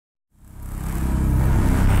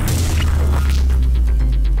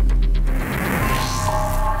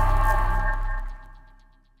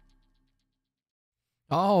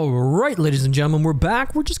All right, ladies and gentlemen, we're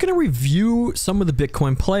back. We're just going to review some of the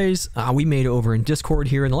Bitcoin plays we made over in Discord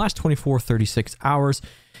here in the last 36 hours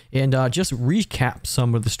and just recap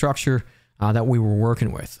some of the structure that we were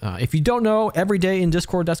working with. If you don't know, every day in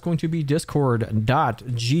Discord, that's going to be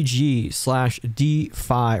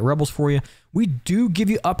discord.gg/DeFi Rebels for you. We do give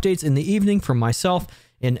you updates in the evening from myself,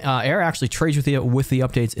 and Air actually trades with you with the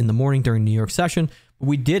updates in the morning during New York session. But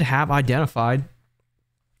we did have identified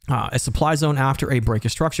a supply zone after a break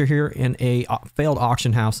of structure here in a failed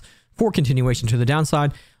auction house for continuation to the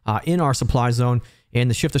downside in our supply zone. And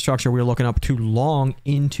the shift of structure, we were looking up too long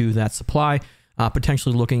into that supply,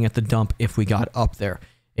 potentially looking at the dump if we got up there.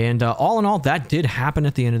 And all in all, that did happen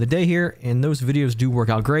at the end of the day here. And those videos do work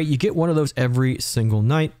out great. You get one of those every single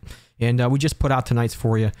night. And we just put out tonight's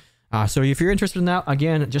for you. So if you're interested in that,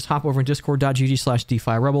 again, just hop over in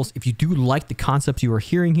discord.gg/DeFi Rebels. If you do like the concepts you are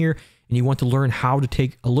hearing here, and you want to learn how to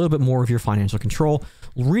take a little bit more of your financial control,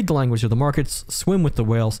 read the language of the markets, swim with the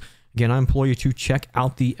whales. Again, I implore you to check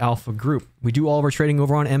out the Alpha Group. We do all of our trading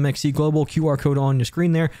over on MXC Global, QR code on your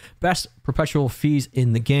screen there. Best perpetual fees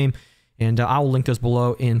in the game. And I will link those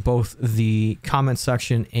below in both the comment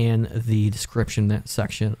section and the description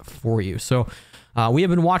section for you. So we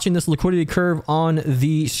have been watching this liquidity curve on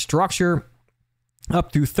the structure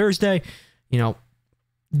up through Thursday. You know,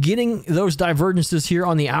 getting those divergences here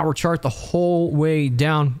on the hour chart the whole way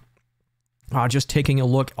down. Just taking a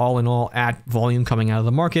look all in all at volume coming out of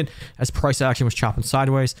the market as price action was chopping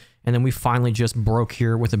sideways. And then we finally just broke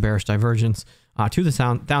here with a bearish divergence to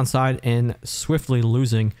the downside and swiftly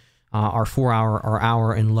losing our 4 hour, our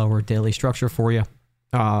hour and lower daily structure for you.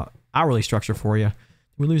 Hourly structure for you. Did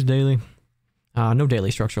we lose daily? No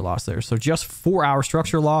daily structure loss there. So just 4 hour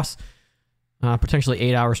structure loss. Potentially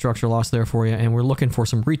 8 hour structure loss there for you. And we're looking for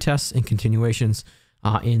some retests and continuations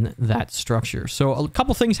in that structure. So a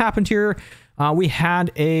couple things happened here. We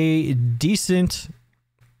had a decent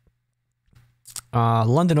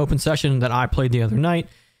London open session that I played the other night.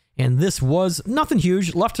 And this was nothing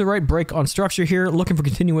huge. Left to right break on structure here. Looking for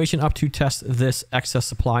continuation up to test this excess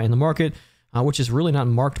supply in the market, which is really not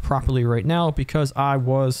marked properly right now because I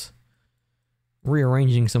was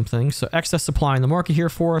rearranging some things. So excess supply in the market here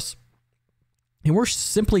for us. And we're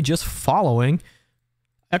simply just following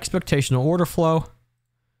expectational order flow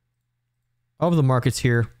of the markets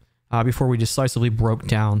here before we decisively broke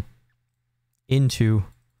down into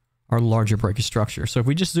our larger breakage structure. So if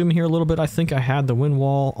we just zoom in here a little bit, I think I had the win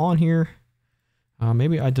wall on here.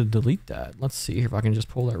 Maybe I did delete that. Let's see if I can just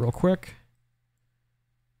pull that real quick.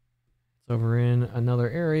 It's over in another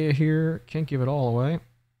area here. Can't give it all away.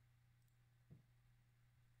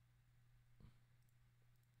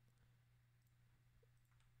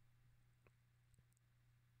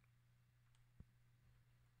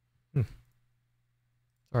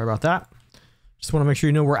 Sorry about that. Just want to make sure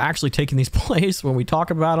you know we're actually taking these plays when we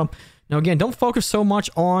talk about them. Now, again, don't focus so much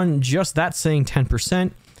on just that saying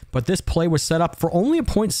 10%, but this play was set up for only a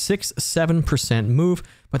 0.67% move,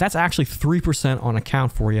 but that's actually 3% on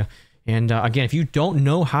account for you. And again, if you don't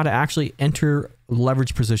know how to actually enter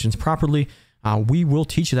leverage positions properly, we will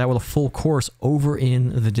teach you that with a full course over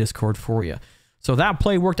in the Discord for you. So that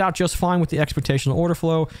play worked out just fine with the expectational order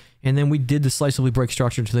flow, and then we did decisively break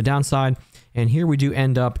structure to the downside. And here we do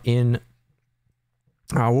end up in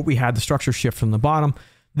what we had, the structure shift from the bottom.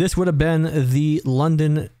 This would have been the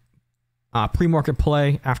London pre-market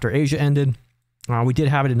play after Asia ended. We did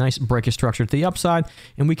have a nice breakage structure to the upside,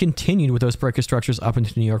 and we continued with those breakage structures up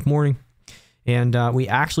into New York morning. And we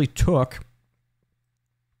actually took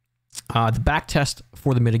the back test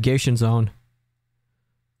for the mitigation zone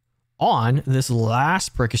on this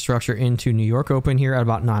last breakage structure into New York open here at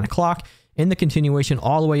about 9 o'clock. In the continuation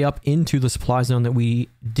all the way up into the supply zone that we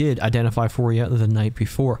did identify for you the night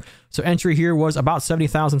before. So entry here was about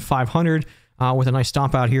 70,500 with a nice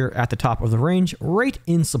stomp out here at the top of the range, right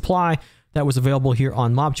in supply. That was available here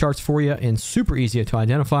on mob charts for you and super easy to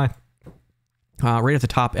identify. Right at the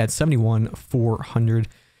top at 71,400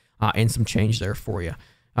 and some change there for you.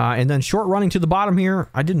 And then short running to the bottom here.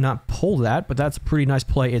 I did not pull that, but that's a pretty nice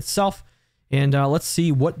play itself. And let's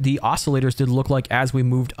see what the oscillators did look like as we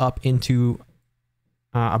moved up into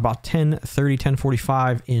about 10:30,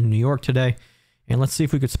 10:45 in New York today. And let's see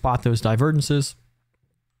if we could spot those divergences.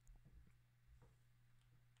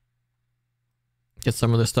 Get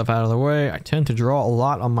some of this stuff out of the way. I tend to draw a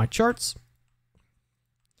lot on my charts.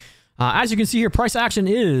 As you can see here, price action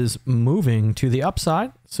is moving to the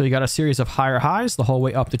upside. So you got a series of higher highs the whole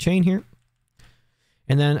way up the chain here.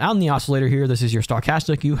 And then out in the oscillator here, this is your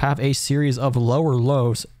stochastic, you have a series of lower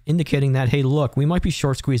lows indicating that, hey, look, we might be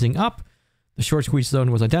short squeezing up. The short squeeze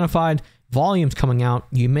zone was identified. volumes coming out,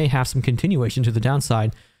 you may have some continuation to the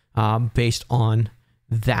downside based on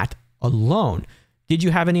that alone. Did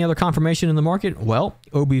you have any other confirmation in the market? Well,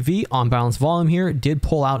 OBV, on balance volume here, did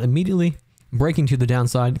pull out immediately, breaking to the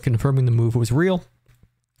downside, confirming the move was real.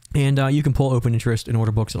 And you can pull open interest and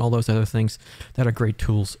order books and all those other things that are great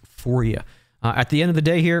tools for you. At the end of the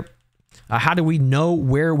day here, how do we know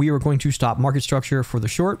where we are going to stop market structure for the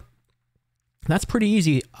short? That's pretty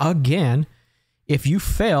easy. Again, if you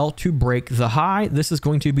fail to break the high, this is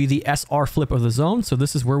going to be the SR flip of the zone. So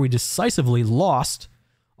this is where we decisively lost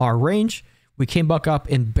our range. We came back up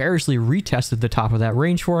and bearishly retested the top of that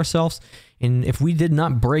range for ourselves. And if we did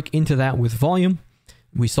not break into that with volume,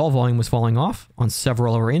 we saw volume was falling off on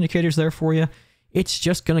several of our indicators there for you. It's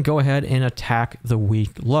just going to go ahead and attack the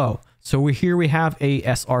week low. So here we have a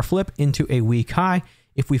SR flip into a week high.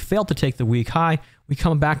 If we fail to take the week high, we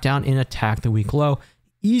come back down and attack the week low,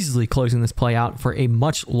 easily closing this play out for a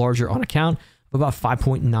much larger on account of about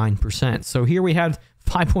 5.9%. So here we had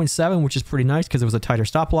 5.7, which is pretty nice because it was a tighter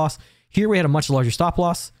stop loss. Here we had a much larger stop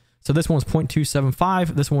loss. So this one was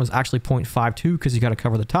 0.275. This one was actually 0.52 because you got to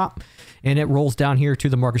cover the top. And it rolls down here to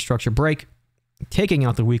the market structure break, taking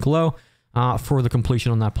out the week low for the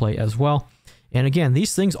completion on that play as well. And again,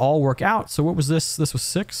 these things all work out. So what was this? This was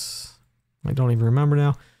 6. I don't even remember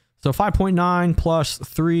now. So 5.9 plus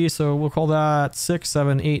 3. So we'll call that 6,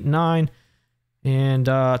 7, 8, 9. And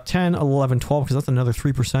 10, 11, 12, because that's another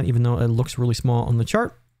 3%, even though it looks really small on the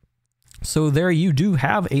chart. So there you do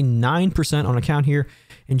have a 9% on account here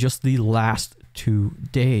in just the last 2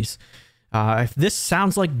 days. If this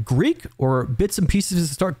sounds like Greek or bits and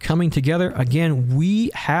pieces start coming together, again,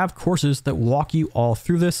 we have courses that walk you all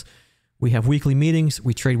through this. We have weekly meetings.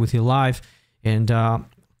 We trade with you live. And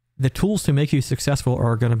the tools to make you successful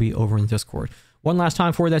are going to be over in Discord. One last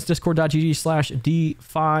time for you, that's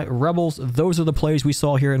discord.gg/DeFi Rebels. Those are the plays we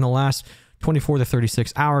saw here in the last 24 to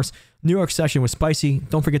 36 hours. New York session was spicy.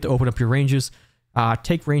 Don't forget to open up your ranges.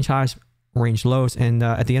 Take range highs, range lows. And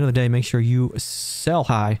at the end of the day, make sure you sell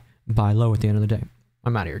high, buy low at the end of the day.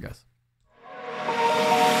 I'm out of here, guys.